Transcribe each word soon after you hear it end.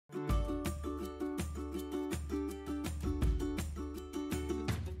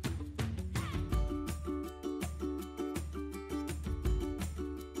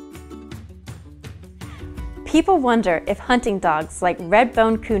People wonder if hunting dogs like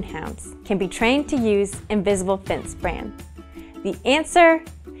Redbone Coonhounds can be trained to use Invisible Fence brand. The answer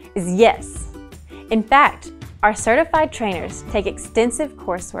is yes. In fact, our certified trainers take extensive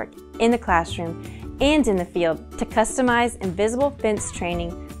coursework in the classroom and in the field to customize Invisible Fence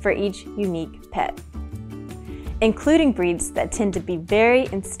training for each unique pet, including breeds that tend to be very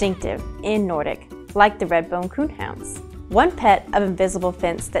instinctive in Nordic, like the Redbone Coonhounds. One pet of Invisible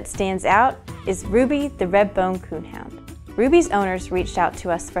Fence that stands out is Ruby the Redbone Coonhound. Ruby's owners reached out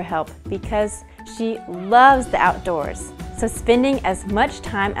to us for help because she loves the outdoors, so spending as much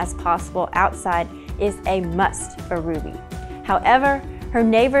time as possible outside is a must for Ruby. However, her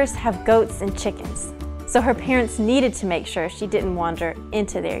neighbors have goats and chickens, so her parents needed to make sure she didn't wander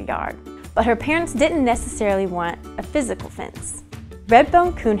into their yard. But her parents didn't necessarily want a physical fence.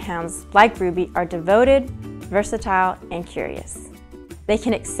 Redbone Coonhounds, like Ruby, are devoted, versatile, and curious. They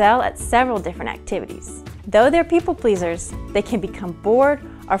can excel at several different activities. Though they're people pleasers, they can become bored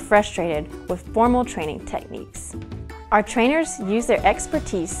or frustrated with formal training techniques. Our trainers use their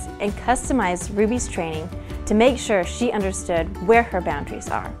expertise and customized Ruby's training to make sure she understood where her boundaries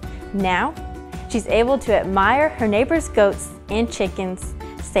are. Now, she's able to admire her neighbor's goats and chickens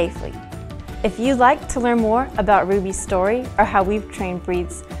safely. If you'd like to learn more about Ruby's story or how we've trained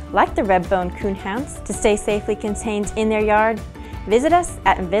breeds like the Redbone Coonhounds to stay safely contained in their yard, visit us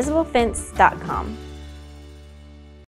at invisiblefence.com.